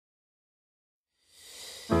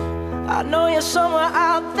I know you're somewhere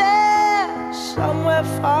out there, somewhere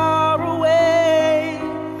far away.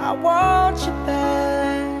 I want you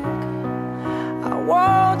back, I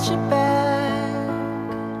want you back.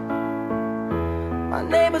 My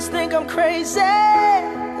neighbors think I'm crazy,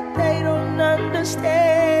 but they don't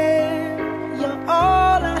understand. You're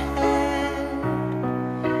all I had,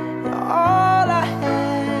 you're all I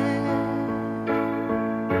had.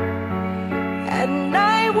 At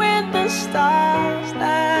night when the stars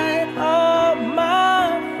light up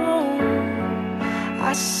my room,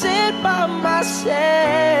 I sit by myself,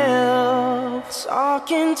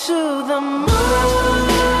 talking to the moon,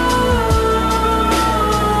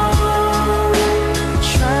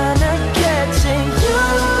 trying to get to you.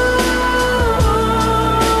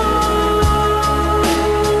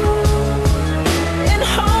 In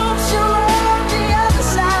hopes you're on the other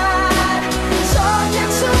side,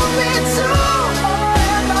 talking to me too. Or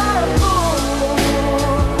am I a fool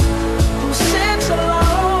who sits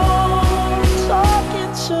alone,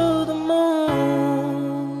 talking to the moon?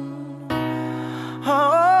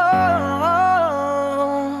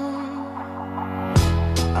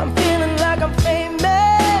 I'm feeling like I'm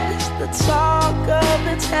famous, the talk of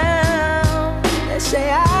the town. They say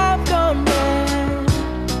I've gone mad,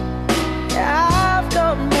 yeah, I've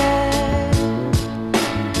gone mad.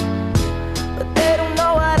 But they don't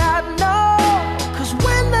know what I know, 'cause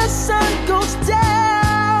when the sun goes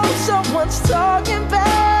down, someone's talking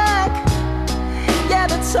back. Yeah,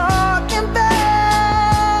 they're talking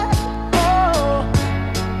back. Oh,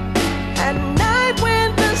 at night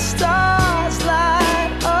when the stars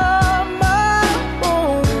light up my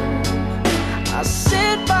room, I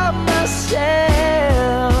sit by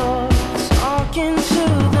myself, talking to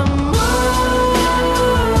the moon,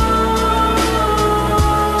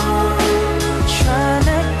 trying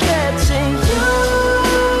to get to you.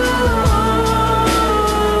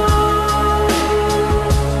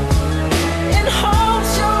 In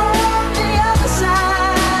hopes you're on the other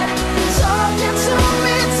side, talking to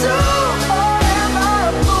me too. Or am I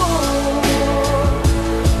a fool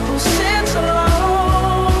who sits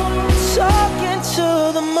alone, talking to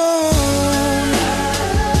the moon?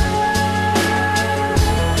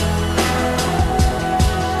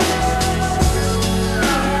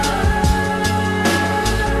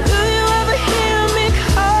 Do you ever hear me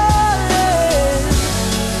calling?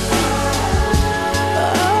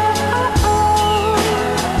 Oh, oh,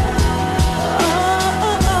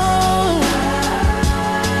 oh.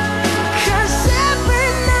 'Cause every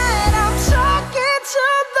night I'm talking to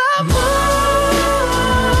the moon,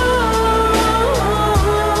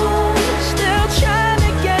 still trying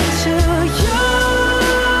to get to you.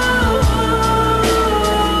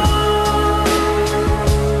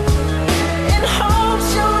 In hopes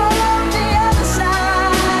you're on the other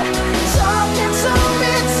side, talking to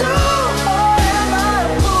me too. Or am I a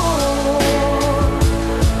fool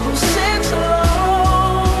who sits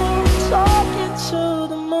alone, talking to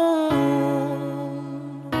the moon?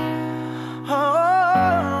 Oh,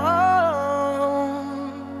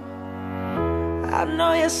 I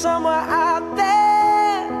know you're somewhere out there,